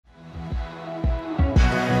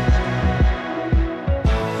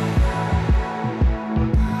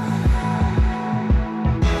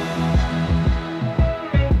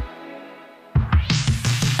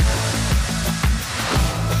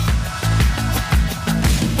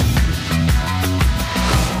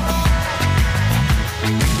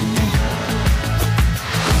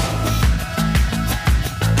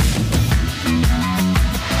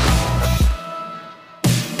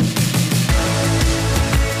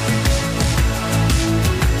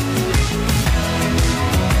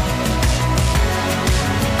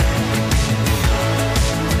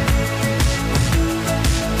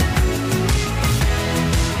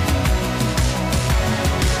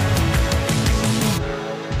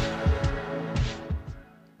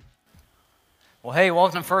Well, hey,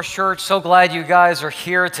 welcome to First Church. So glad you guys are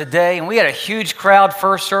here today. And we had a huge crowd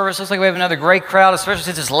first service. Looks like we have another great crowd, especially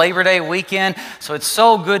since it's Labor Day weekend. So it's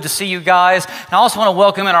so good to see you guys. And I also want to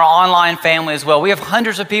welcome in our online family as well. We have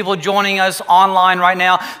hundreds of people joining us online right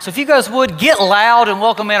now. So if you guys would, get loud and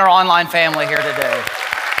welcome in our online family here today.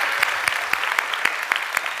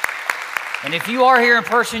 And if you are here in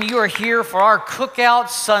person, you are here for our Cookout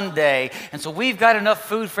Sunday. And so we've got enough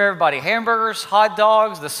food for everybody. Hamburgers, hot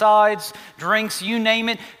dogs, the sides, drinks, you name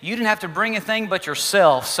it. You didn't have to bring a thing but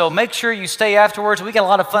yourself. So make sure you stay afterwards. We got a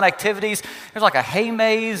lot of fun activities. There's like a hay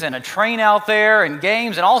maze and a train out there and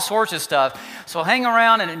games and all sorts of stuff. So hang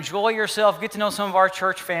around and enjoy yourself. Get to know some of our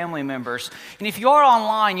church family members. And if you are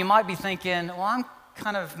online, you might be thinking, well, I'm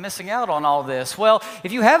kind of missing out on all this. Well,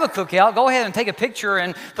 if you have a cookout, go ahead and take a picture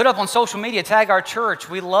and put it up on social media, tag our church.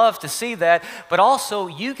 We love to see that. But also,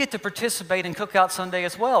 you get to participate in Cookout Sunday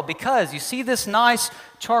as well, because you see this nice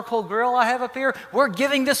charcoal grill I have up here? We're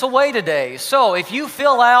giving this away today. So if you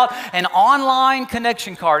fill out an online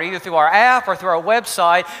connection card, either through our app or through our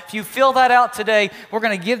website, if you fill that out today, we're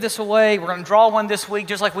going to give this away. We're going to draw one this week,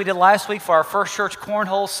 just like we did last week for our First Church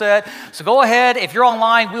cornhole set. So go ahead. If you're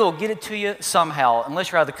online, we will get it to you somehow,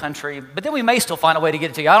 unless you're out of the country. But then we may still find a way to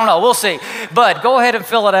get it to you. I don't know. We'll see. But go ahead and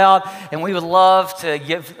fill it out, and we would love to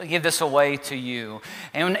give this away to you.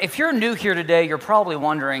 And if you're new here today, you're probably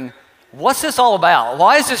wondering, what's this all about?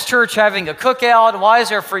 Why is this church having a cookout? Why is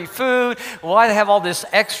there free food? Why do they have all this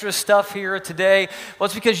extra stuff here today? Well,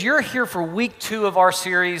 it's because you're here for week 2 of our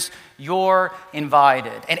series, You're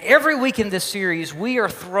Invited. And every week in this series, we are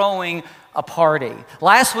throwing a party.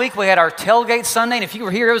 Last week, we had our tailgate Sunday, and if you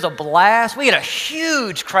were here, it was a blast. We had a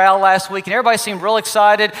huge crowd last week, and everybody seemed real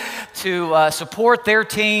excited to support their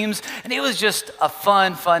teams, and it was just a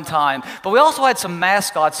fun time. But we also had some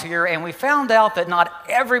mascots here, and we found out that not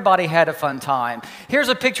everybody had a fun time. Here's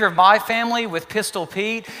a picture of my family with Pistol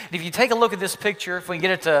Pete. And if you take a look at this picture, if we can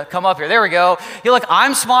get it to come up here, there we go. You look,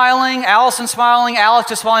 I'm smiling, Allison's smiling, Alex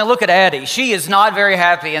is smiling. Look at Addie. She is not very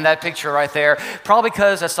happy in that picture right there, probably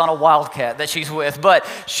because that's not a Wildcat that she's with, but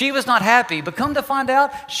she was not happy. But come to find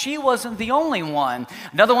out, she wasn't the only one.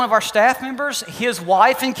 Another one of our staff members, his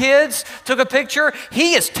wife and kids took a picture.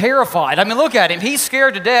 He is terrified. I mean, look at him. He's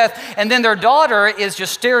scared to death. And then their daughter is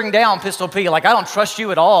just staring down Pistol Pete like, I don't trust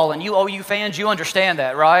you at all. And you OU fans, you understand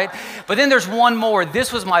that, right? But then there's one more.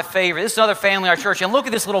 This was my favorite. This is another family in our church. And look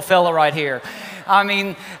at this little fella right here. I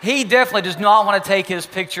mean, he definitely does not want to take his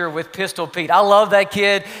picture with Pistol Pete. I love that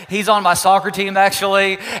kid. He's on my soccer team,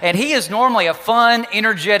 actually. And he is normally a fun,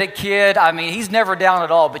 energetic kid. I mean, he's never down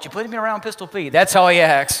at all. But you put him around Pistol Pete, that's how he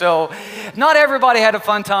acts. So not everybody had a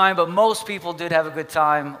fun time, but most people did have a good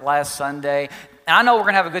time last Sunday. And I know we're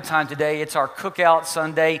going to have a good time today. It's our Cookout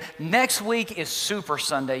Sunday. Next week is Super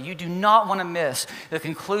Sunday. You do not want to miss the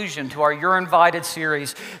conclusion to our You're Invited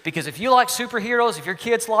series, because if you like superheroes, if your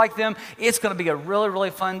kids like them, it's going to be a really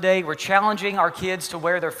fun day. We're challenging our kids to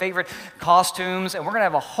wear their favorite costumes, and we're going to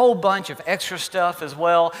have a whole bunch of extra stuff as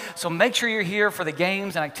well. So make sure you're here for the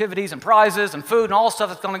games and activities and prizes and food and all the stuff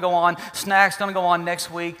that's going to go on. Snacks going to go on next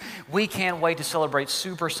week. We can't wait to celebrate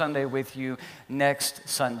Super Sunday with you next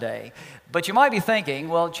Sunday. But you might be thinking,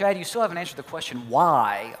 well, Chad, you still haven't answered the question,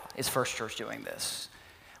 why is First Church doing this?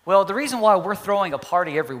 Well, the reason why we're throwing a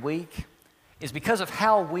party every week is because of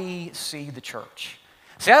how we see the church.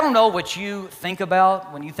 See, I don't know what you think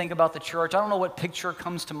about when you think about the church. I don't know what picture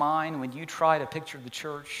comes to mind when you try to picture the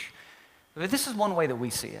church. But this is one way that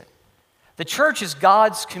we see it. The church is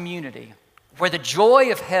God's community where the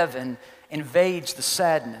joy of heaven invades the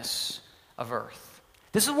sadness of earth.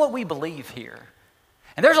 This is what we believe here.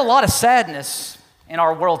 And there's a lot of sadness in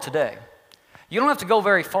our world today. You don't have to go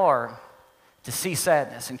very far to see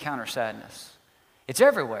sadness, encounter sadness. It's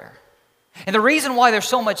everywhere. And the reason why there's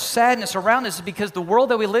so much sadness around us is because the world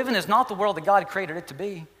that we live in is not the world that God created it to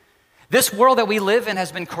be. This world that we live in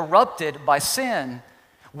has been corrupted by sin.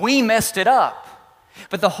 We messed it up.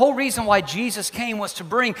 But the whole reason why Jesus came was to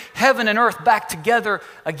bring heaven and earth back together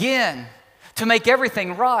again, to make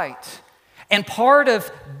everything right. And part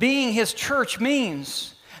of being His church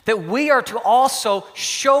means that we are to also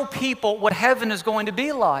show people what heaven is going to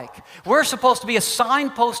be like. We're supposed to be a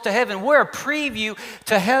signpost to heaven. We're a preview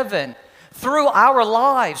to heaven through our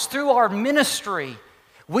lives, through our ministry.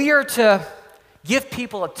 We are to give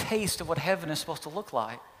people a taste of what heaven is supposed to look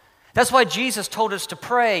like. That's why Jesus told us to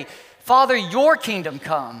pray, Father, your kingdom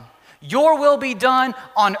come. Your will be done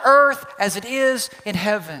on earth as it is in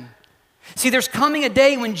heaven. See, there's coming a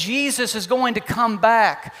day when Jesus is going to come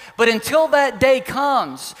back. But until that day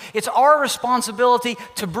comes, it's our responsibility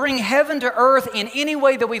to bring heaven to earth in any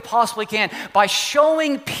way that we possibly can by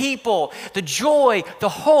showing people the joy, the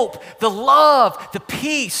hope, the love, the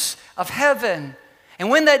peace of heaven. And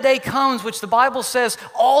when that day comes, which the Bible says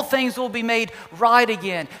all things will be made right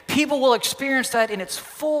again, people will experience that in its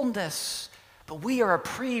fullness. But we are a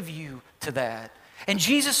preview to that. And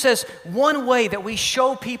Jesus says one way that we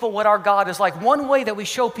show people what our God is like, one way that we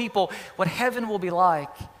show people what heaven will be like,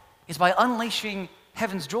 is by unleashing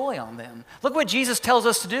heaven's joy on them. Look what Jesus tells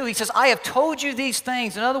us to do. He says, I have told you these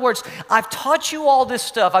things. In other words, I've taught you all this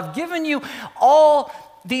stuff. I've given you all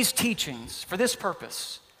these teachings for this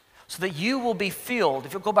purpose, so that you will be filled,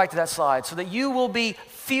 if you'll go back to that slide, so that you will be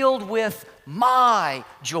filled with my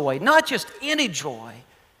joy. Not just any joy,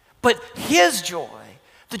 but his joy,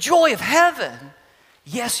 the joy of heaven.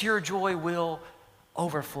 Yes, your joy will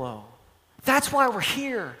overflow. That's why we're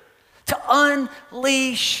here, to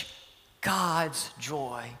unleash God's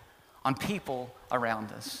joy on people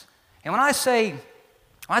around us. And when I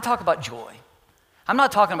talk about joy, I'm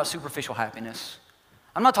not talking about superficial happiness.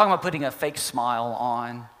 I'm not talking about putting a fake smile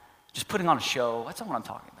on, just putting on a show. That's not what I'm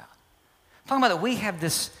talking about. I'm talking about that we have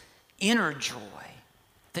this inner joy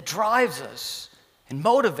that drives us and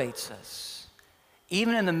motivates us,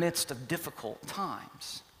 even in the midst of difficult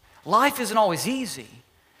times. Life isn't always easy,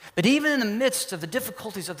 but even in the midst of the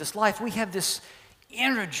difficulties of this life, we have this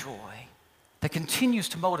inner joy that continues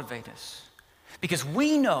to motivate us, because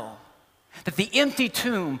we know that the empty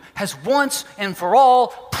tomb has once and for all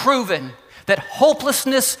proven that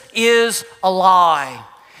hopelessness is a lie,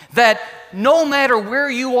 that no matter where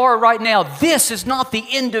you are right now, this is not the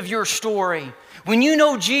end of your story. When you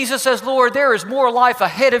know Jesus as Lord, there is more life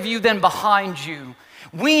ahead of you than behind you.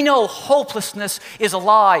 We know hopelessness is a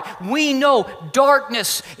lie. We know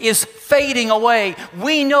darkness is fading away.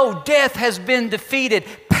 We know death has been defeated.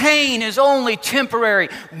 Pain is only temporary.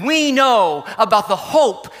 We know about the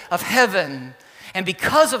hope of heaven. And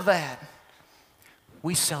because of that,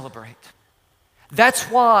 we celebrate. That's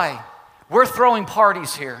why we're throwing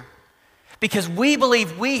parties here, because we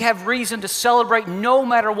believe we have reason to celebrate no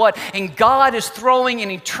matter what. And God is throwing an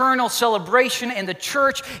eternal celebration, and the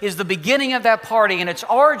church is the beginning of that party. And it's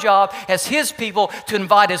our job as his people to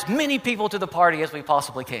invite as many people to the party as we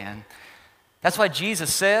possibly can. That's why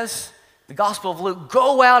Jesus says, the Gospel of Luke,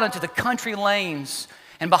 go out into the country lanes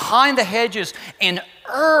and behind the hedges and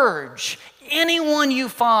urge anyone you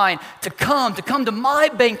find to come to my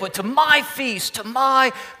banquet, to my feast, to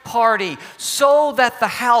my party, so that the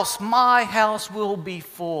house, my house, will be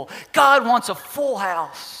full. God wants a full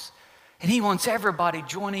house, and he wants everybody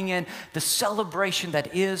joining in the celebration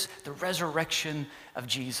that is the resurrection of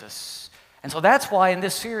Jesus. And so that's why in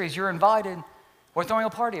this series you're invited. We're throwing a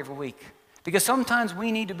party every week, because sometimes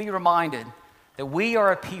we need to be reminded that we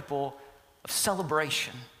are a people of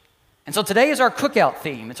celebration. And so today is our cookout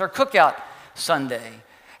theme. It's our cookout Sunday.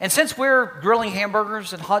 And since we're grilling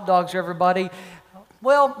hamburgers and hot dogs for everybody,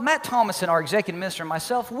 well, Matt Thomason, our executive minister, and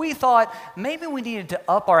myself, we thought maybe we needed to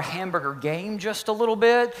up our hamburger game just a little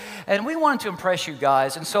bit, and we wanted to impress you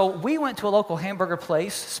guys. And so we went to a local hamburger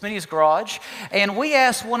place, Smitty's Garage, and we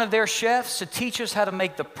asked one of their chefs to teach us how to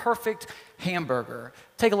make the perfect hamburger.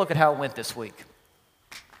 Take a look at how it went this week.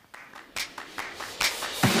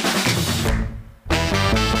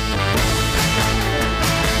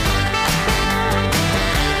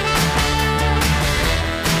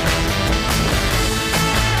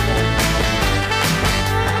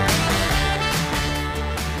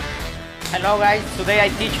 Hello guys, today I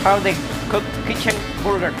teach how they cook kitchen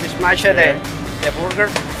burger. To smash the burger.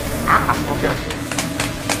 Okay.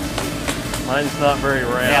 Mine's not very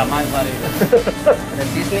round. Yeah, mine's not either. The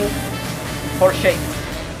seasoning, 4 shakes.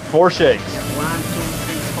 4 shakes. Yeah, 1, 2,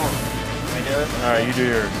 3, 4. Can I do it? All right, you do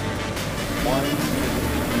yours. 1, 2, 3,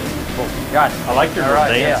 4. Got it. I like your little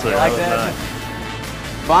dance there. I like that.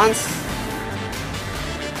 Buns.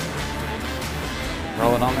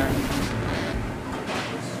 Roll it on there.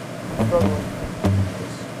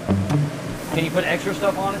 Can you put extra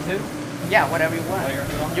stuff on it too? Yeah, whatever you want.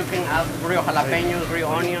 You can add real jalapenos, real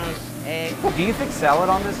onions, egg. Do you fix salad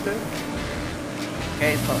on this too?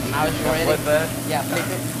 Okay, so now it's ready. Flip that? Yeah, flip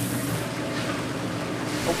it.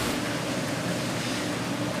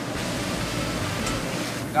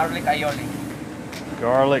 Garlic aioli.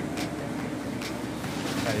 Garlic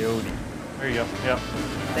aioli. There you go. Yep.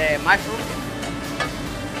 The mushroom.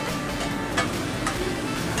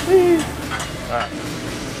 All right.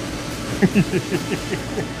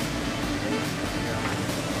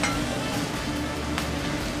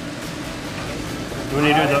 Do we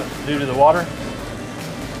need to do the water?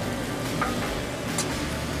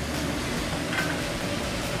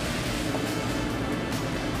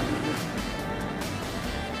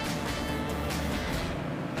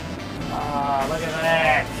 Look at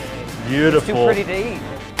that. Beautiful. Too pretty to eat.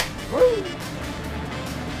 Woo.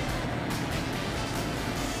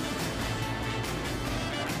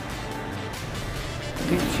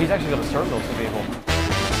 She's actually going to serve those to people.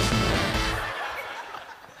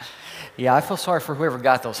 Yeah, I feel sorry for whoever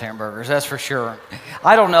got those hamburgers, that's for sure.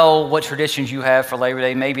 I don't know what traditions you have for Labor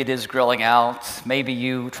Day. Maybe it is grilling out. Maybe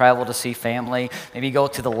you travel to see family. Maybe you go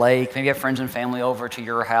to the lake. Maybe you have friends and family over to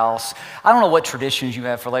your house. I don't know what traditions you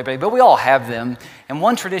have for Labor Day, but we all have them. And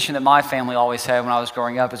one tradition that my family always had when I was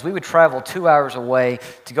growing up is we would travel 2 hours away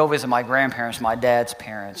to go visit my grandparents, my dad's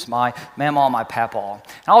parents, my mamaw and my papaw.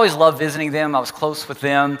 I always loved visiting them. I was close with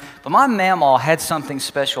them. But my mamaw had something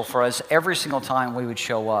special for us every single time we would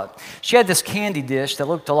show up. She had this candy dish that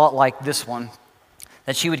looked a lot like this one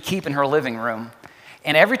that she would keep in her living room.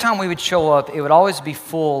 And every time we would show up, it would always be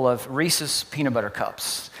full of Reese's peanut butter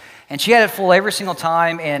cups. And she had it full every single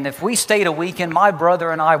time, and if we stayed a weekend, my brother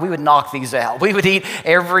and I, we would knock these out. We would eat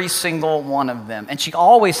every single one of them, and she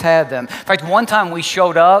always had them. In fact, one time we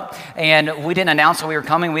showed up, and we didn't announce that we were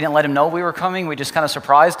coming. We didn't let him know we were coming. We just kind of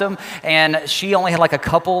surprised him, and she only had like a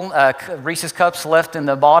couple Reese's cups left in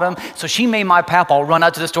the bottom, so she made my papa run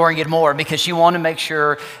out to the store and get more because she wanted to make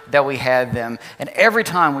sure that we had them. And every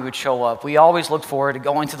time we would show up, we always looked forward to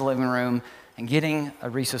going to the living room and getting a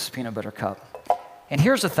Reese's peanut butter cup. And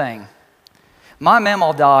here's the thing. My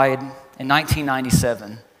mamaw died in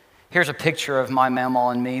 1997. Here's a picture of my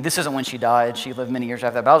mamaw and me. This isn't when she died. She lived many years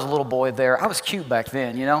after that. But I was a little boy there. I was cute back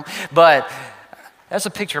then, you know. But that's a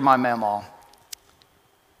picture of my mamaw.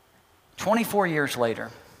 24 years later,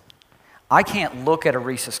 I can't look at a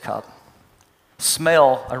Reese's cup,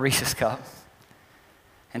 smell a Reese's cup,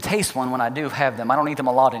 and taste one when I do have them. I don't eat them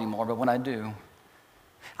a lot anymore, but when I do,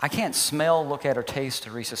 I can't smell, look at, or taste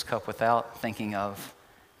a Reese's cup without thinking of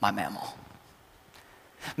my mamaw.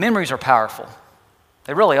 Memories are powerful.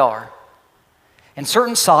 They really are. And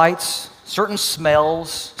certain sights, certain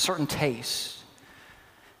smells, certain tastes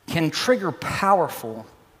can trigger powerful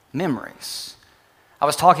memories. I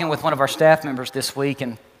was talking with one of our staff members this week,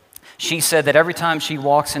 and she said that every time she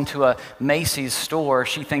walks into a Macy's store,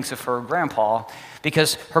 she thinks of her grandpa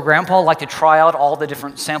because her grandpa liked to try out all the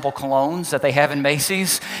different sample colognes that they have in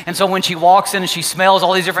Macy's. And so when she walks in and she smells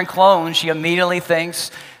all these different colognes, she immediately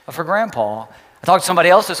thinks of her grandpa. I talked to somebody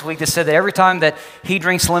else this week that said that every time that he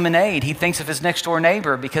drinks lemonade, he thinks of his next-door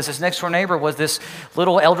neighbor because his next-door neighbor was this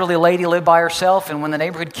little elderly lady lived by herself, and when the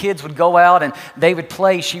neighborhood kids would go out and they would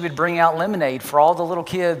play, she would bring out lemonade for all the little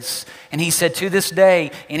kids. And he said, to this day,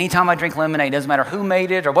 anytime I drink lemonade, doesn't matter who made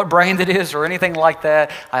it or what brand it is or anything like that,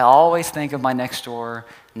 I always think of my next-door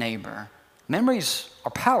neighbor. Memories are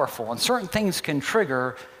powerful, and certain things can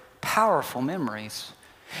trigger powerful memories.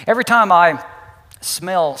 Every time I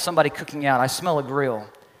smell somebody cooking out, I smell a grill,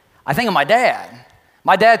 I think of my dad.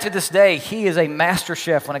 My dad, to this day, he is a master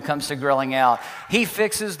chef when it comes to grilling out. He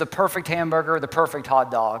fixes the perfect hamburger, the perfect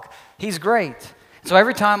hot dog. He's great. So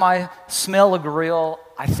every time I smell a grill,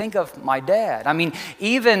 I think of my dad. I mean,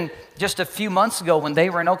 even just a few months ago when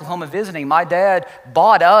they were in Oklahoma visiting, my dad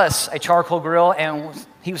bought us a charcoal grill and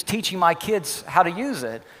he was teaching my kids how to use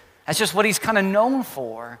it. That's just what he's kind of known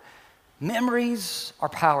for. Memories are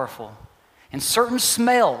powerful. And certain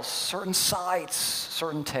smells, certain sights,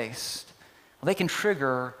 certain tastes, well, they can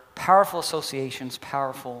trigger powerful associations,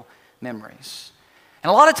 powerful memories.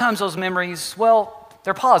 And a lot of times those memories, well,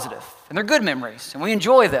 they're positive and they're good memories and we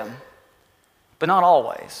enjoy them, but not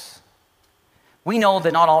always. We know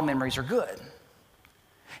that not all memories are good.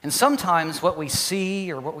 And sometimes what we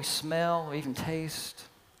see or what we smell or even taste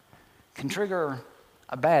can trigger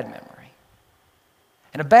a bad memory.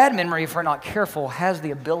 And a bad memory, if we're not careful, has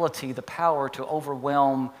the ability, the power to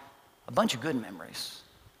overwhelm a bunch of good memories.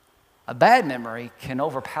 A bad memory can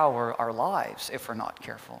overpower our lives if we're not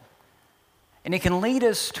careful. And it can lead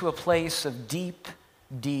us to a place of deep,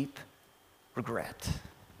 deep regret.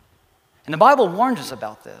 And the Bible warns us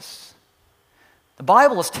about this. The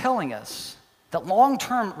Bible is telling us that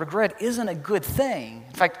long-term regret isn't a good thing.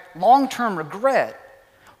 In fact, long-term regret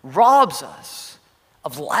robs us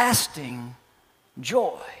of lasting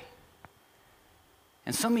joy.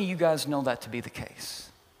 And some of you guys know that to be the case.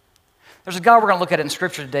 There's a guy we're going to look at in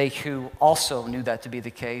Scripture today who also knew that to be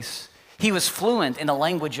the case. He was fluent in the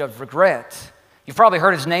language of regret. You've probably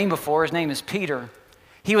heard his name before. His name is Peter.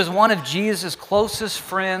 He was one of Jesus' closest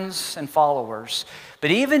friends and followers.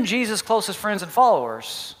 But even Jesus' closest friends and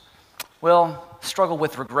followers, well, struggle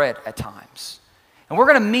with regret at times. And we're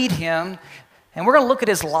going to meet him, and we're going to look at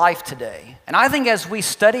his life today. And I think as we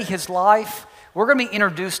study his life, we're going to be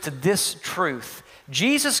introduced to this truth,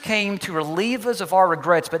 Jesus came to relieve us of our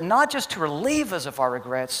regrets, but not just to relieve us of our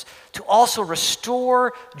regrets, to also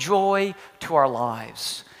restore joy to our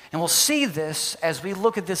lives. And we'll see this as we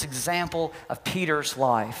look at this example of Peter's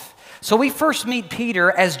life. So we first meet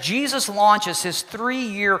Peter as Jesus launches his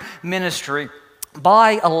 3-year ministry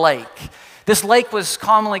by a lake. This lake was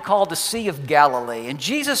commonly called the Sea of Galilee, and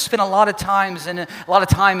Jesus spent a lot of time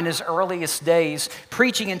in his earliest days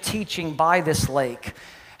preaching and teaching by this lake.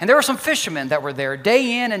 And there were some fishermen that were there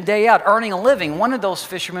day in and day out earning a living. One of those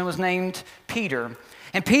fishermen was named Peter.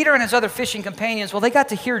 And Peter and his other fishing companions, well, they got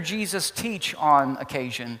to hear Jesus teach on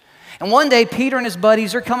occasion. And one day, Peter and his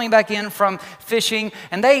buddies are coming back in from fishing,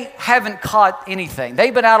 and they haven't caught anything.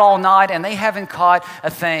 They've been out all night, and they haven't caught a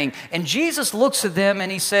thing. And Jesus looks at them,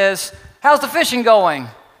 and he says, "How's the fishing going?"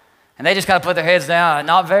 And they just kind of put their heads down,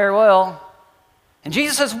 "Not very well." And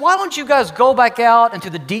Jesus says, "Why don't you guys go back out into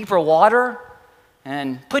the deeper water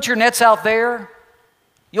and put your nets out there?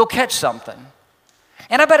 You'll catch something."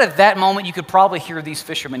 And I bet at that moment you could probably hear these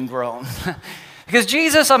fishermen groan. Because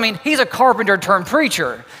Jesus, he's a carpenter turned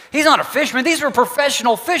preacher. He's not a fisherman. These were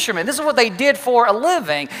professional fishermen. This is what they did for a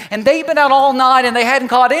living. And they've been out all night and they hadn't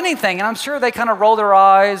caught anything. And I'm sure they kind of roll their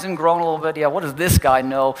eyes and groan a little bit. Yeah, what does this guy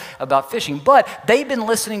know about fishing? But they've been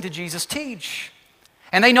listening to Jesus teach.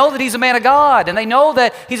 And they know that he's a man of God. And they know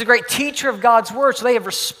that he's a great teacher of God's word. So they have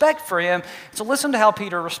respect for him. So listen to how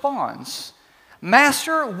Peter responds.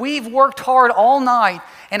 "Master, we've worked hard all night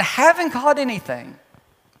and haven't caught anything.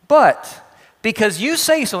 But because you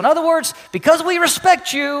say so," in other words, because we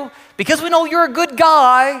respect you, because we know you're a good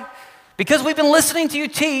guy, because we've been listening to you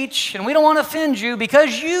teach, and we don't want to offend you,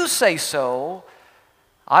 because you say so,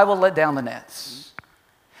 "I will let down the nets."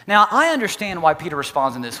 Now, I understand why Peter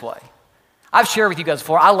responds in this way. I've shared with you guys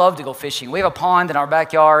before, I love to go fishing. We have a pond in our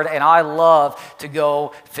backyard, and I love to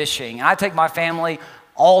go fishing. And I take my family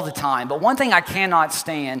all the time. But one thing I cannot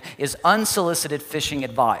stand is unsolicited fishing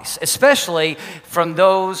advice, especially from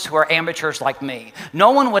those who are amateurs like me.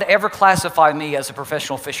 No one would ever classify me as a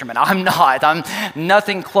professional fisherman. I'm not. I'm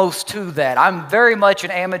nothing close to that. I'm very much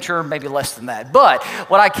an amateur, maybe less than that. But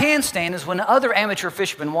what I can stand is when other amateur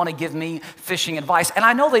fishermen want to give me fishing advice, and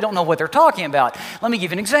I know they don't know what they're talking about. Let me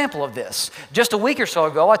give you an example of this. Just a week or so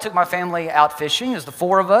ago, I took my family out fishing. There's the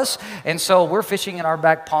 4 of us, and so we're fishing in our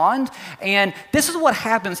back pond, and this is what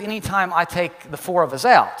happens anytime I take the 4 of us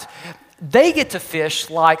out. They get to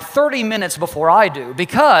fish like 30 minutes before I do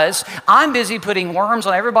because I'm busy putting worms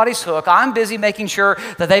on everybody's hook. I'm busy making sure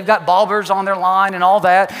that they've got bobbers on their line and all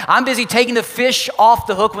that. I'm busy taking the fish off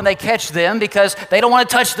the hook when they catch them because they don't want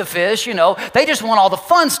to touch the fish, you know. They just want all the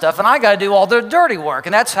fun stuff, and I got to do all the dirty work,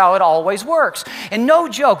 and that's how it always works. And no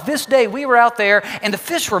joke, this day we were out there, and the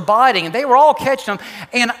fish were biting, and they were all catching them,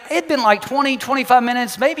 and it'd been like 20, 25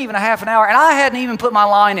 minutes, maybe even a half an hour, and I hadn't even put my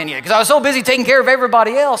line in yet because I was so busy taking care of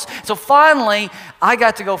everybody else. So finally, I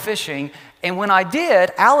got to go fishing, and when I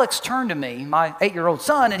did, Alex turned to me, my 8-year-old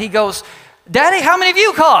son, and he goes, "Daddy, how many have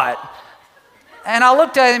you caught?" And I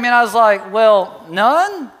looked at him, and I was like, "Well,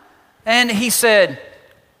 none." And he said,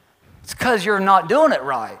 "It's because you're not doing it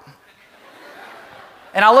right."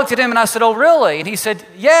 And I looked at him, and I said, "Oh, really?" And he said,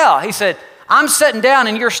 "Yeah." He said, "I'm sitting down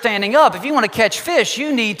and you're standing up. If you want to catch fish,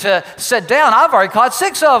 you need to sit down. I've already caught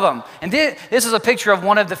 6 of them." And this is a picture of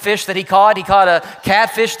one of the fish that he caught. He caught a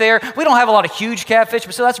catfish there. We don't have a lot of huge catfish,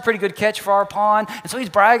 but still that's a pretty good catch for our pond. And so he's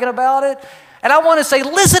bragging about it. And I want to say,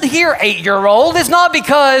 listen here, 8-year-old. It's not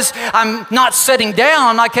because I'm not sitting down,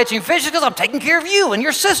 I'm not catching fish. It's because I'm taking care of you and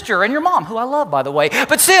your sister and your mom, who I love, by the way.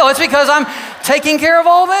 But still, it's because I'm taking care of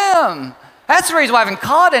all them. That's the reason why I haven't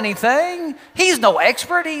caught anything. He's no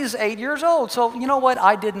expert. He's 8 years old. So you know what?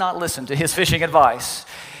 I did not listen to his fishing advice.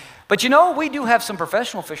 But you know, we do have some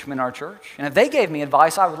professional fishermen in our church. And if they gave me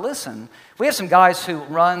advice, I would listen. We have some guys who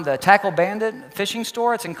run the Tackle Bandit fishing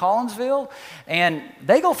store. It's in Collinsville. And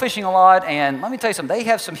they go fishing a lot. And let me tell you something. They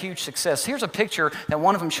have some huge success. Here's a picture that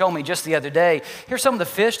one of them showed me just the other day. Here's some of the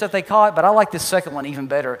fish that they caught. But I like this second one even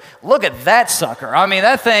better. Look at that sucker. I mean,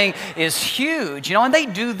 that thing is huge. You know, and they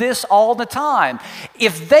do this all the time.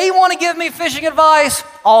 If they want to give me fishing advice,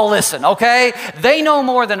 I'll listen, okay? They know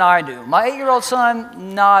more than I do. My 8-year-old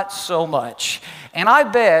son, not so much. And I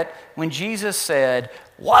bet when Jesus said,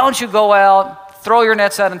 "Why don't you go out, throw your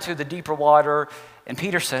nets out into the deeper water?" And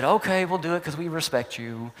Peter said, "Okay, we'll do it because we respect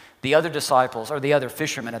you." The other disciples, or the other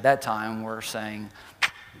fishermen at that time, were saying,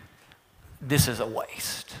 "This is a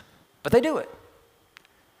waste." But they do it.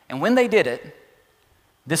 And when they did it,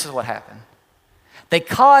 this is what happened. They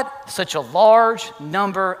caught such a large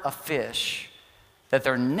number of fish that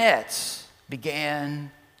their nets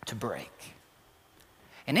began to break.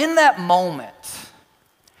 And in that moment,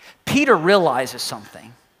 Peter realizes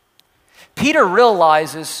something. Peter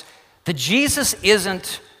realizes that Jesus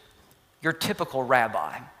isn't your typical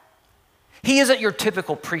rabbi. He isn't your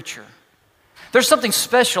typical preacher. There's something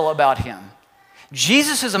special about him.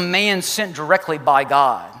 Jesus is a man sent directly by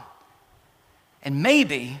God. And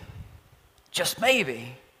maybe, just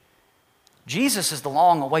maybe, Jesus is the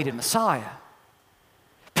long-awaited Messiah.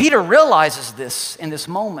 Peter realizes this in this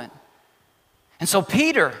moment. And so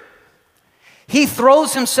Peter, he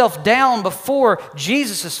throws himself down before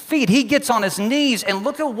Jesus' feet. He gets on his knees, and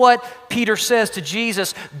look at what Peter says to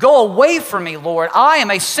Jesus. "Go away from me, Lord. I am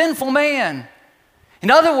a sinful man." In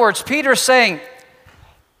other words, Peter is saying,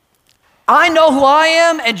 I know who I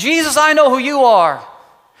am, and Jesus, I know who you are.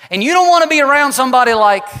 And you don't want to be around somebody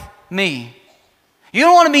like me. You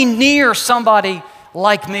don't want to be near somebody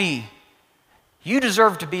like me. You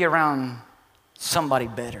deserve to be around somebody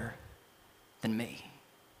better than me.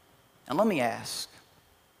 And let me ask,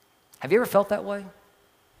 have you ever felt that way?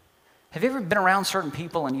 Have you ever been around certain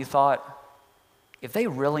people and you thought, if they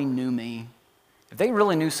really knew me, if they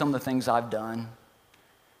really knew some of the things I've done,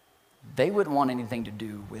 they wouldn't want anything to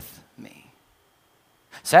do with me?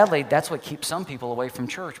 Sadly, that's what keeps some people away from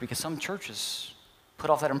church, because some churches put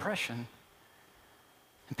off that impression.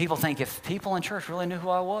 And people think if people in church really knew who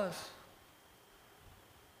I was,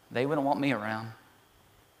 they wouldn't want me around.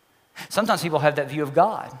 Sometimes people have that view of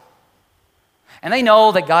God. And they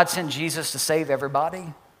know that God sent Jesus to save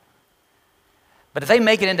everybody. But if they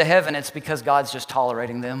make it into heaven, it's because God's just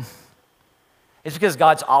tolerating them. It's because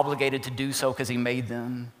God's obligated to do so because he made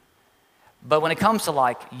them. But when it comes to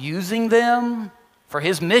like using them for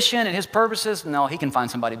his mission and his purposes, no, he can find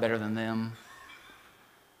somebody better than them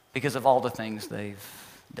because of all the things they've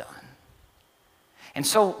done. And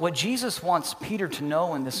so what Jesus wants Peter to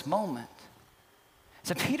know in this moment is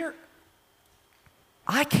that, Peter,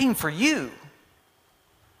 I came for you.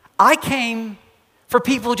 I came for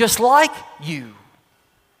people just like you.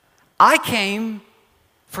 I came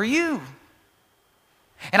for you.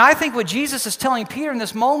 And I think what Jesus is telling Peter in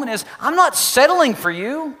this moment is, I'm not settling for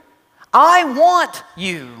you. I want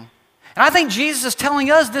you. And I think Jesus is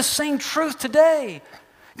telling us this same truth today.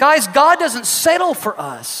 Guys, God doesn't settle for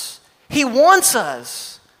us. He wants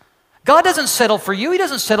us. God doesn't settle for you. He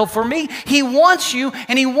doesn't settle for me. He wants you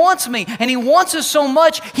and he wants me. And he wants us so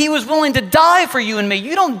much, he was willing to die for you and me.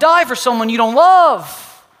 You don't die for someone you don't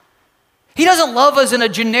love. He doesn't love us in a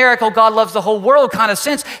generic, oh, God loves the whole world kind of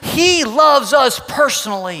sense. He loves us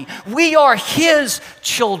personally. We are his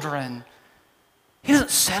children. He doesn't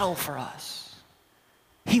settle for us.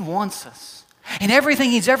 He wants us. And everything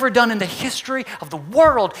he's ever done in the history of the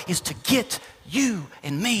world is to get you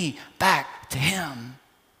and me back to him.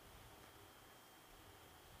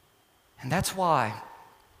 And that's why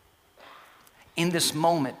in this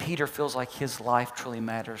moment, Peter feels like his life truly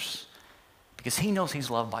matters, because he knows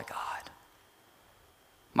he's loved by God.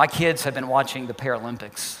 My kids have been watching the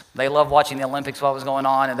Paralympics. They love watching the Olympics while it was going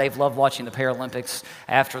on, and they've loved watching the Paralympics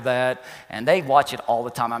after that, and they watch it all the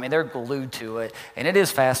time. I mean, they're glued to it, and it is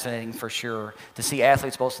fascinating for sure to see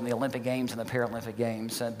athletes both in the Olympic Games and the Paralympic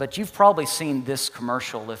Games. But you've probably seen this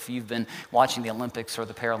commercial if you've been watching the Olympics or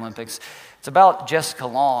the Paralympics. It's about Jessica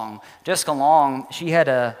Long. Jessica Long, she had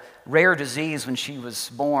a rare disease when she was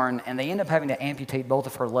born, and they ended up having to amputate both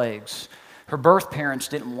of her legs. Her birth parents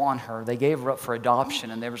didn't want her. They gave her up for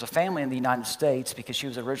adoption, and there was a family in the United States, because she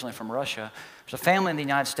was originally from Russia. There's a family in the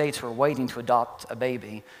United States who were waiting to adopt a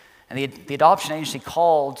baby. And the adoption agency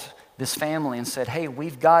called this family and said, hey,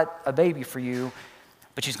 we've got a baby for you,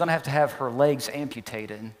 but she's going to have her legs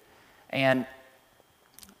amputated. And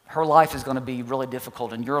her life is going to be really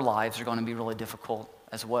difficult, and your lives are going to be really difficult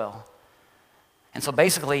as well. And so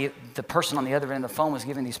basically, the person on the other end of the phone was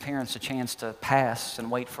giving these parents a chance to pass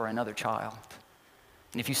and wait for another child.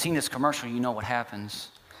 And if you've seen this commercial, you know what happens.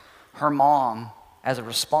 Her mom, as a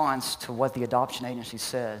response to what the adoption agency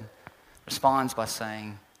said, responds by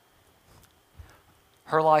saying,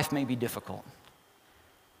 her life may be difficult,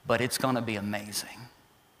 but it's going to be amazing.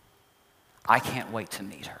 I can't wait to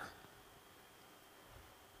meet her.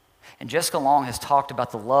 And Jessica Long has talked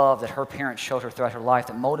about the love that her parents showed her throughout her life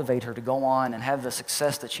that motivated her to go on and have the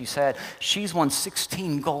success that she's had. She's won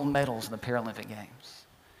 16 gold medals in the Paralympic Games.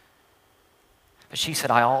 But she said,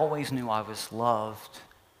 I always knew I was loved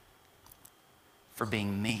for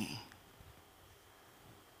being me.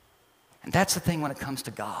 And that's the thing when it comes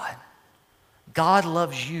to God. God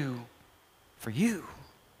loves you for you.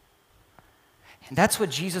 And that's what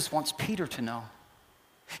Jesus wants Peter to know.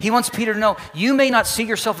 He wants Peter to know, you may not see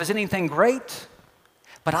yourself as anything great,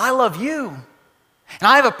 but I love you, and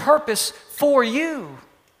I have a purpose for you.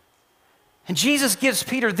 And Jesus gives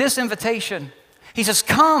Peter this invitation. He says,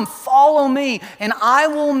 come, follow me, and I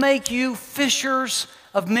will make you fishers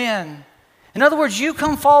of men. In other words, you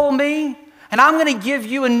come follow me, and I'm going to give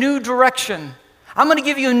you a new direction. I'm going to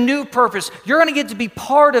give you a new purpose. You're going to get to be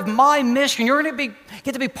part of my mission. You're going to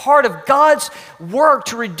get to be part of God's work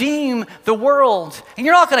to redeem the world. And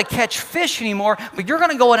you're not going to catch fish anymore, but you're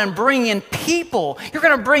going to go in and bring in people. You're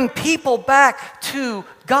going to bring people back to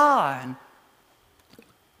God.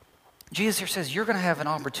 Jesus here says you're going to have an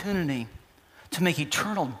opportunity to make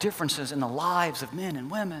eternal differences in the lives of men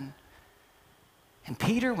and women. And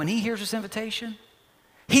Peter, when he hears this invitation,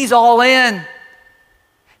 he's all in.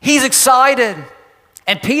 He's excited.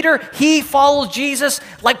 And Peter, he follows Jesus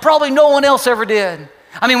like probably no one else ever did.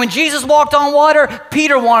 I mean, when Jesus walked on water,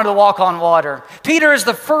 Peter wanted to walk on water. Peter is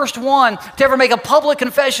the first one to ever make a public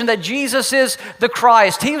confession that Jesus is the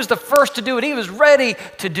Christ. He was the first to do it. He was ready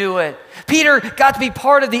to do it. Peter got to be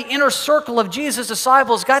part of the inner circle of Jesus'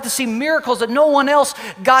 disciples, got to see miracles that no one else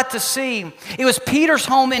got to see. It was Peter's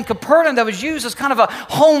home in Capernaum that was used as kind of a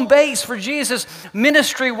home base for Jesus'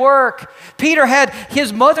 ministry work. Peter had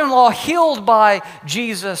his mother-in-law healed by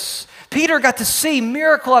Jesus. Peter got to see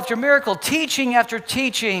miracle after miracle, teaching after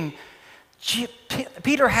teaching.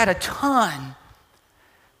 Peter had a ton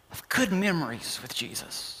of good memories with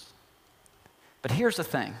Jesus. But here's the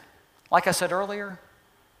thing. Like I said earlier,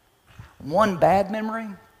 one bad memory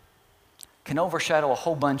can overshadow a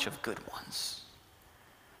whole bunch of good ones.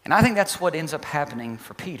 And I think that's what ends up happening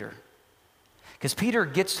for Peter. Because Peter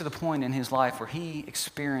gets to the point in his life where he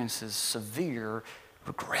experiences severe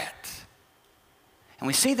regret. And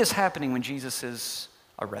we see this happening when Jesus is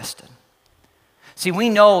arrested. See, we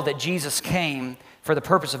know that Jesus came for the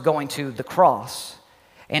purpose of going to the cross.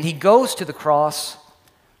 And he goes to the cross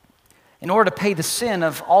in order to pay the sin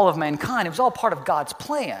of all of mankind. It was all part of God's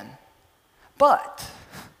plan. But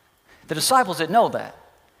the disciples didn't know that.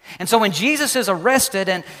 And so when Jesus is arrested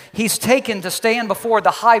and he's taken to stand before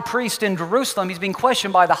the high priest in Jerusalem, he's being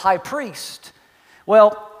questioned by the high priest.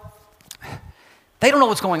 Well, they don't know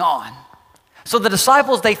what's going on. So the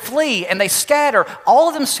disciples, they flee and they scatter. All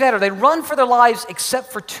of them scatter. They run for their lives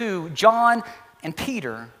except for two, John and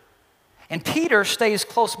Peter. And Peter stays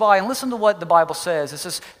close by. And listen to what the Bible says. It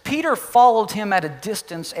says, Peter followed him at a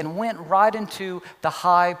distance and went right into the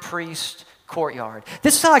high priest's courtyard.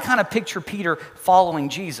 This is how I kind of picture Peter following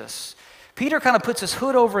Jesus. Peter kind of puts his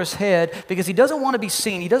hood over his head because he doesn't want to be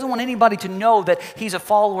seen. He doesn't want anybody to know that he's a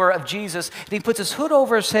follower of Jesus. And he puts his hood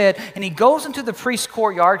over his head and he goes into the priest's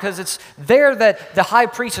courtyard because it's there that the high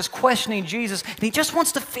priest is questioning Jesus. And he just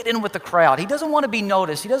wants to fit in with the crowd. He doesn't want to be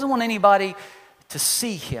noticed. He doesn't want anybody to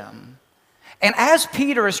see him. And as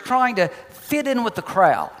Peter is trying to fit in with the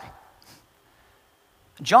crowd,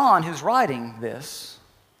 John, who's writing this,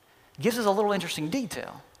 gives us a little interesting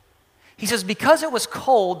detail. He says, because it was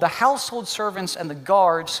cold, the household servants and the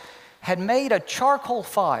guards had made a charcoal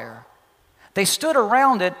fire. They stood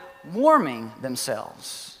around it, warming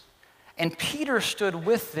themselves. And Peter stood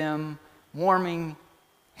with them, warming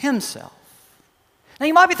himself. Now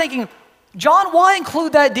you might be thinking, John, why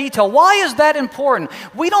include that detail? Why is that important?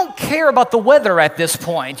 We don't care about the weather at this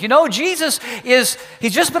point. You know, he's just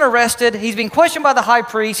been arrested. He's being questioned by the high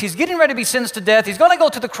priest. He's getting ready to be sentenced to death. He's going to go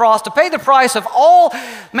to the cross to pay the price of all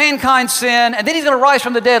mankind's sin, and then he's going to rise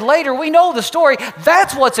from the dead later. We know the story.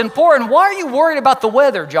 That's what's important. Why are you worried about the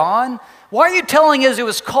weather, John? Why are you telling us it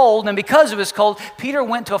was cold, and because it was cold, Peter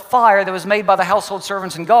went to a fire that was made by the household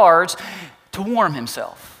servants and guards to warm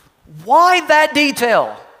himself? Why that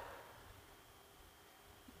detail?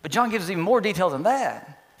 But John gives even more detail than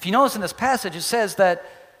that. If you notice in this passage, it says that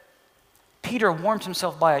Peter warmed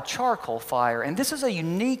himself by a charcoal fire. And this is a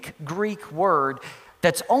unique Greek word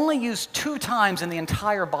that's only used 2 times in the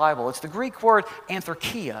entire Bible. It's the Greek word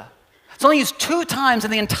antharkia. It's only used 2 times in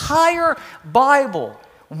the entire Bible.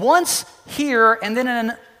 Once here and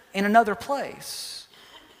then in another place.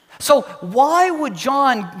 So why would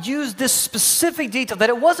John use this specific detail that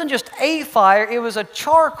it wasn't just a fire, it was a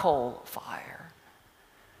charcoal fire?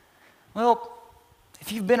 Well,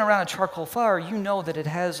 if you've been around a charcoal fire, you know that it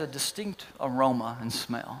has a distinct aroma and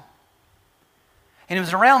smell. And it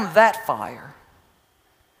was around that fire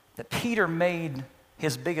that Peter made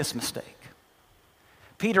his biggest mistake.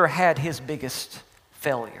 Peter had his biggest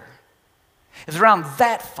failure. It was around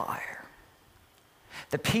that fire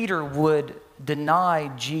that Peter would deny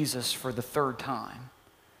Jesus for the 3rd time.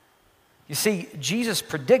 You see, Jesus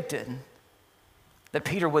predicted that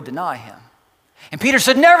Peter would deny him. And Peter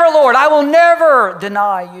said, "Never, Lord, I will never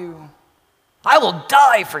deny you. I will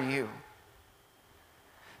die for you."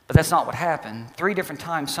 But that's not what happened. 3 different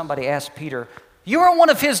times somebody asked Peter, You were one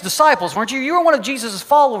of his disciples, weren't you? You were one of Jesus'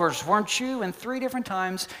 followers, weren't you? And 3 different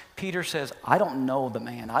times, Peter says, I don't know the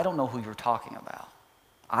man. I don't know who you're talking about.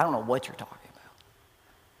 I don't know what you're talking about.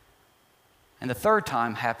 And the 3rd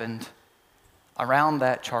time happened around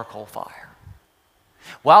that charcoal fire.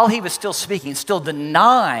 While he was still speaking, still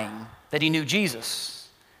denying that he knew Jesus,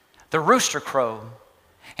 the rooster crowed.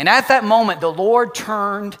 And at that moment, the Lord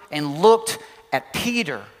turned and looked at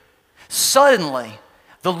Peter. Suddenly,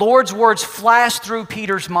 the Lord's words flashed through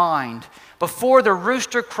Peter's mind. Before the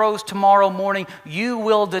rooster crows tomorrow morning, you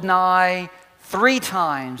will deny 3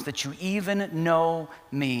 times that you even know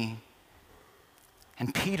me.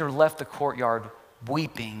 And Peter left the courtyard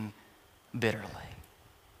weeping bitterly.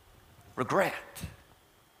 Regret.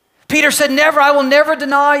 Peter said, never, I will never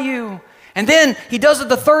deny you. And then he does it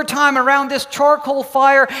the 3rd time around this charcoal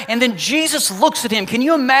fire, and then Jesus looks at him. Can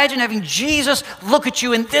you imagine having Jesus look at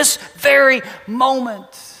you in this very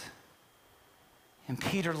moment? And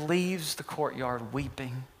Peter leaves the courtyard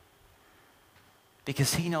weeping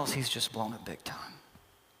because he knows he's just blown it big time.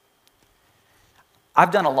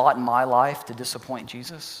 I've done a lot in my life to disappoint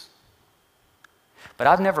Jesus, but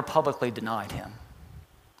I've never publicly denied him.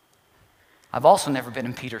 I've also never been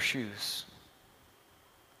in Peter's shoes.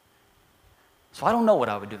 So I don't know what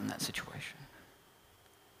I would do in that situation.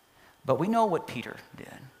 But we know what Peter did.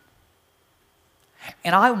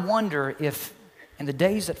 And I wonder if, in the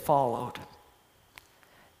days that followed,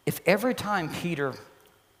 if every time Peter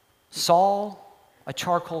saw a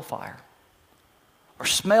charcoal fire or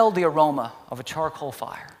smelled the aroma of a charcoal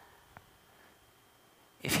fire,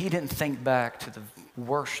 if he didn't think back to the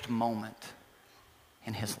worst moment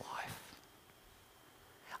in his life.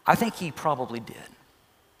 I think he probably did,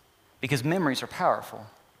 because memories are powerful.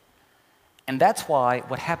 And that's why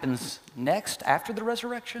what happens next after the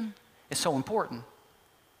resurrection is so important.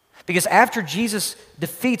 Because after Jesus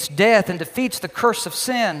defeats death and defeats the curse of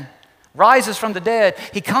sin, rises from the dead,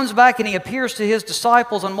 he comes back and he appears to his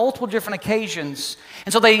disciples on multiple different occasions.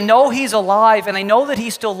 And so they know he's alive and they know that he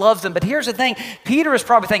still loves them. But here's the thing, Peter is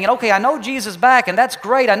probably thinking, okay, I know Jesus is back and that's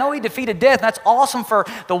great. I know he defeated death and that's awesome for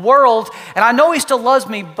the world. And I know he still loves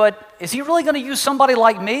me, but is he really going to use somebody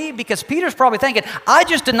like me? Because Peter's probably thinking, I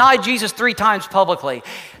just denied Jesus 3 times publicly.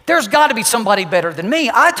 There's got to be somebody better than me.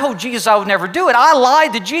 I told Jesus I would never do it. I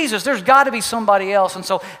lied to Jesus. There's got to be somebody else. And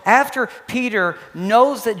so after Peter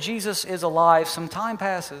knows that Jesus is alive, some time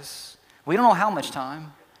passes. We don't know how much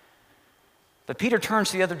time. But Peter turns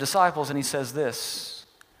to the other disciples and he says this,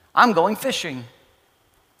 I'm going fishing.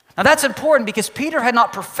 Now that's important because Peter had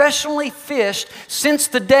not professionally fished since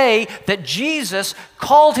the day that Jesus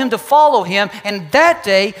called him to follow him. And that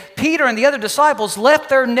day, Peter and the other disciples left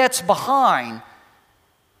their nets behind.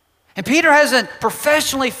 And Peter hasn't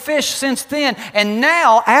professionally fished since then. And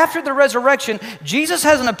now, after the resurrection, Jesus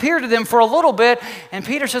hasn't appeared to them for a little bit. And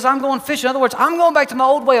Peter says, I'm going fishing. In other words, I'm going back to my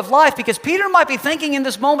old way of life, because Peter might be thinking in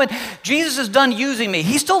this moment, Jesus is done using me.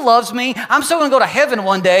 He still loves me. I'm still going to go to heaven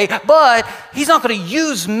one day, but he's not going to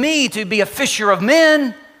use me to be a fisher of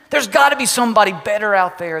men. There's got to be somebody better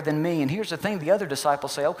out there than me. And here's the thing, the other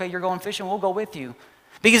disciples say, okay, you're going fishing, we'll go with you.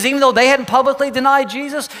 Because even though they hadn't publicly denied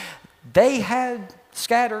Jesus, they had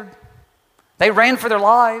scattered. They ran for their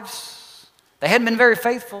lives. They hadn't been very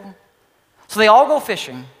faithful. So they all go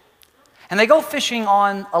fishing. And they go fishing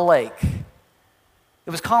on a lake.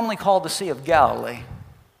 It was commonly called the Sea of Galilee.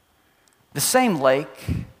 The same lake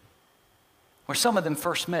where some of them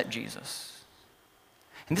first met Jesus.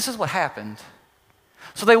 And this is what happened.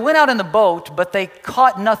 So they went out in the boat, but they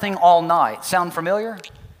caught nothing all night. Sound familiar?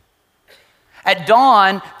 At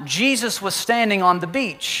dawn, Jesus was standing on the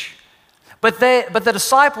beach. But the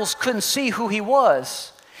disciples couldn't see who he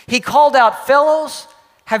was. He called out, fellows,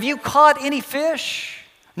 have you caught any fish?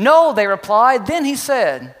 No, they replied. Then he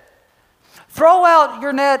said, throw out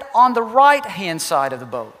your net on the right-hand side of the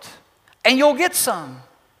boat, and you'll get some.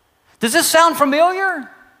 Does this sound familiar?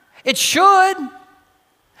 It should.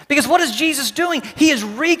 Because what is Jesus doing? He is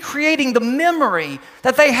recreating the memory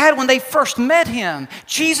that they had when they first met him.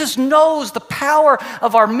 Jesus knows the power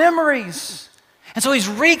of our memories. And so he's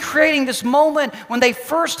recreating this moment when they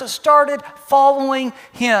first started following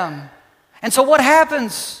him. And so what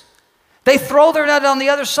happens? They throw their net on the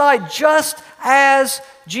other side just as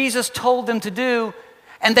Jesus told them to do.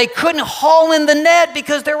 And they couldn't haul in the net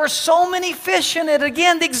because there were so many fish in it.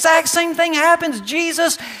 Again, the exact same thing happens.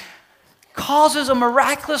 Jesus causes a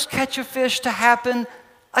miraculous catch of fish to happen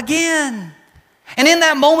again. And in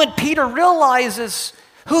that moment, Peter realizes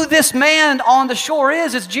who this man on the shore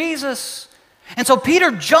is. It's Jesus. And so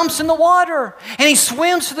Peter jumps in the water and he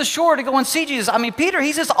swims to the shore to go and see Jesus. I mean, Peter,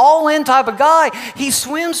 he's this all-in type of guy. He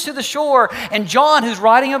swims to the shore, and John, who's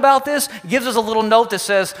writing about this, gives us a little note that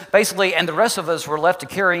says, basically, and the rest of us were left to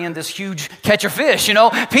carry in this huge catch of fish. You know,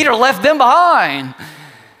 Peter left them behind.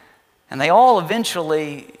 And they all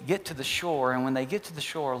eventually get to the shore, and when they get to the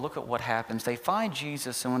shore, look at what happens. They find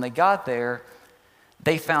Jesus, and when they got there,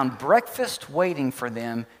 they found breakfast waiting for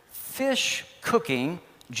them, fish cooking.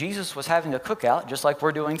 Jesus was having a cookout, just like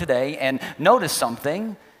we're doing today, and notice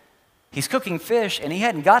something. He's cooking fish, and he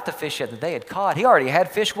hadn't got the fish yet that they had caught. He already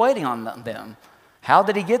had fish waiting on them. How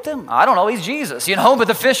did he get them? I don't know. He's Jesus, but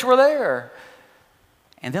the fish were there.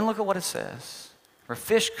 And then look at what it says. For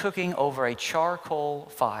fish cooking over a charcoal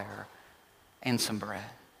fire and some bread.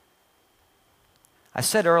 I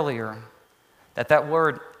said earlier that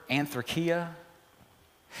word anthrakia,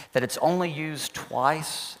 that it's only used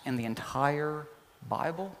twice in the entire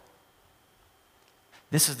Bible.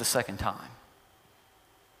 This is the second time.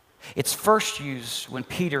 It's first used when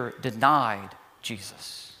Peter denied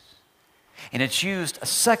Jesus. And it's used a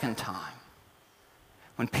second time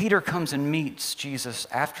when Peter comes and meets Jesus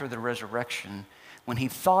after the resurrection, when he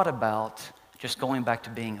thought about just going back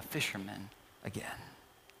to being a fisherman again.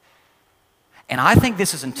 And I think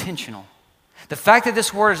this is intentional. The fact that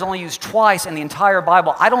this word is only used twice in the entire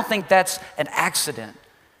Bible, I don't think that's an accident.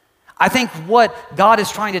 I think what God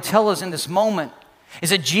is trying to tell us in this moment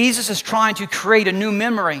is that Jesus is trying to create a new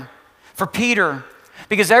memory for Peter.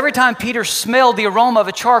 Because every time Peter smelled the aroma of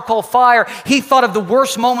a charcoal fire, he thought of the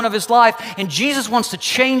worst moment of his life. And Jesus wants to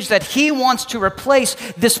change that. He wants to replace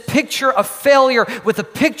this picture of failure with a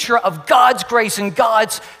picture of God's grace and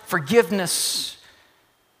God's forgiveness.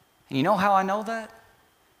 And you know how I know that?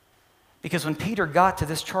 Because when Peter got to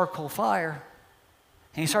this charcoal fire,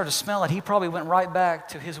 and he started to smell it, he probably went right back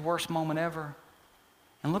to his worst moment ever.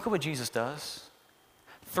 And look at what Jesus does.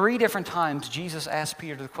 3 different times, Jesus asked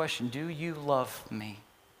Peter the question, do you love me?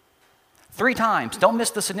 3 times. Don't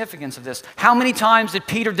miss the significance of this. How many times did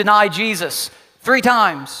Peter deny Jesus? 3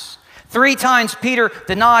 times. 3 times Peter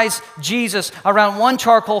denies Jesus around one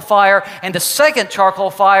charcoal fire, and the second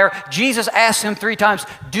charcoal fire, Jesus asks him 3 times,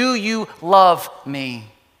 do you love me?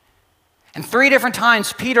 And 3 different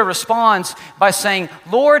times, Peter responds by saying,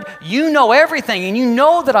 Lord, you know everything, and you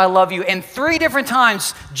know that I love you. And 3 different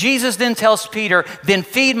times, Jesus then tells Peter, then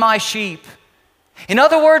feed my sheep. In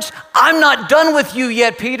other words, I'm not done with you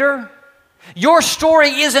yet, Peter. Your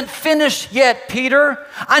story isn't finished yet, Peter.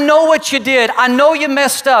 I know what you did. I know you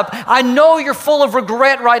messed up. I know you're full of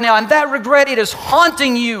regret right now. And that regret, it is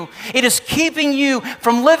haunting you. It is keeping you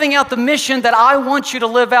from living out the mission that I want you to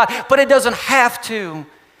live out. But it doesn't have to.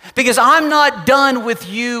 Because I'm not done with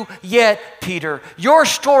you yet, Peter. Your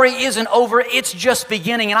story isn't over, it's just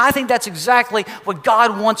beginning. And I think that's exactly what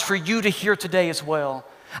God wants for you to hear today as well.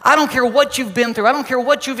 I don't care what you've been through. I don't care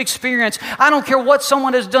what you've experienced. I don't care what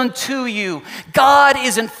someone has done to you. God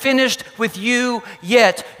isn't finished with you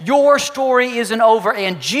yet. Your story isn't over,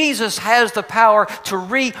 and Jesus has the power to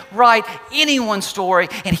rewrite anyone's story,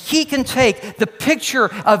 and He can take the picture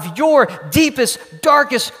of your deepest,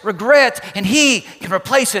 darkest regret, and He can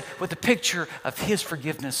replace it with a picture of His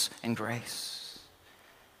forgiveness and grace.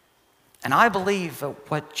 And I believe that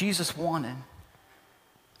what Jesus wanted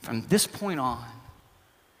from this point on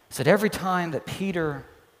is that every time that Peter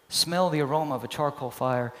smelled the aroma of a charcoal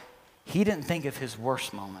fire, he didn't think of his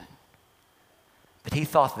worst moment, but he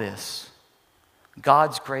thought this: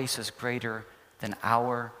 God's grace is greater than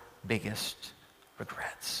our biggest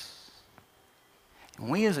regrets. And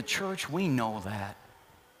we as a church, we know that.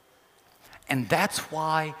 And that's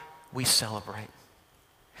why we celebrate.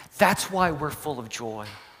 That's why we're full of joy.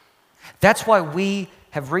 That's why we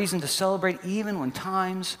have reason to celebrate even when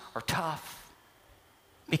times are tough.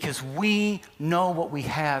 Because we know what we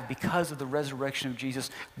have because of the resurrection of Jesus.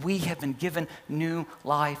 We have been given new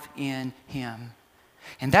life in Him.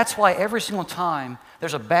 And that's why every single time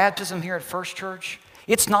there's a baptism here at First Church,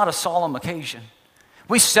 it's not a solemn occasion.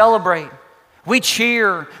 We celebrate, we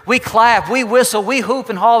cheer, we clap, we whistle, we hoop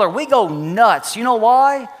and holler, we go nuts. You know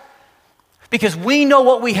why? Because we know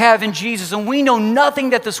what we have in Jesus, and we know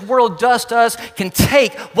nothing that this world does to us can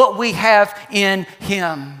take what we have in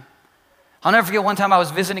Him. I'll never forget one time I was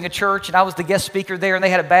visiting a church, and I was the guest speaker there, and they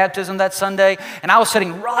had a baptism that Sunday, and I was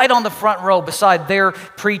sitting right on the front row beside their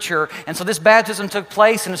preacher. And so this baptism took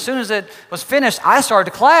place, and as soon as it was finished, I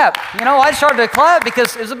started to clap. I started to clap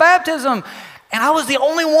because it was a baptism. And I was the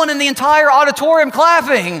only one in the entire auditorium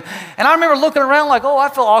clapping. And I remember looking around like, oh, I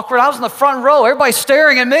feel awkward. I was in the front row. Everybody's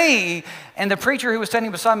staring at me. And the preacher who was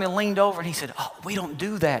standing beside me leaned over, and he said, oh, we don't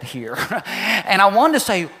do that here. And I wanted to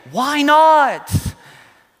say, why not?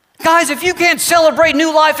 Guys, if you can't celebrate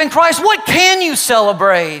new life in Christ, what can you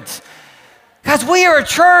celebrate? Guys, we are a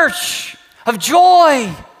church of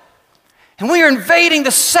joy. And we are invading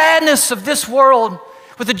the sadness of this world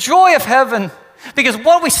with the joy of heaven. Because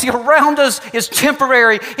what we see around us is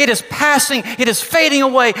temporary. It is passing. It is fading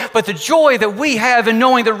away. But the joy that we have in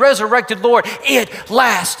knowing the resurrected Lord, it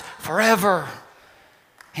lasts forever.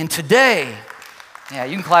 And today, yeah,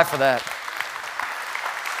 you can clap for that.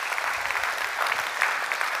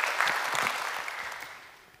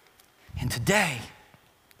 And today,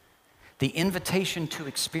 the invitation to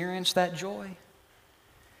experience that joy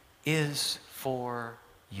is for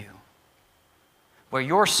you. Where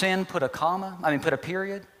your sin put a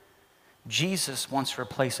period, Jesus wants to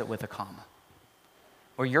replace it with a comma.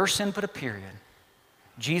 Where your sin put a period,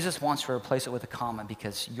 Jesus wants to replace it with a comma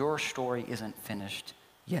because your story isn't finished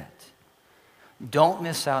yet. Don't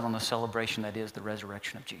miss out on the celebration that is the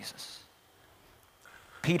resurrection of Jesus.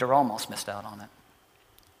 Peter almost missed out on it,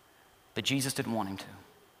 but Jesus didn't want him to.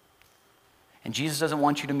 And Jesus doesn't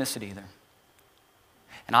want you to miss it either.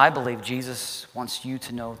 And I believe Jesus wants you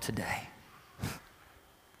to know today,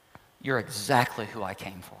 you're exactly who I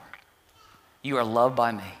came for. You are loved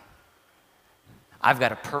by me. I've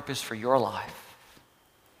got a purpose for your life.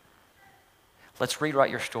 Let's rewrite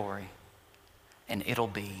your story, and it'll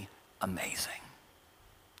be amazing.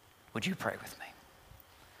 Would you pray with me?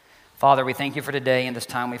 Father, we thank you for today and this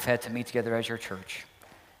time we've had to meet together as your church.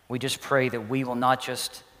 We just pray that we will not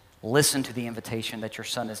just listen to the invitation that your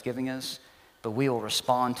Son is giving us, but we will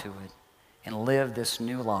respond to it and live this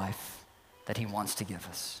new life that he wants to give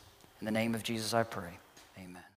us. In the name of Jesus, I pray.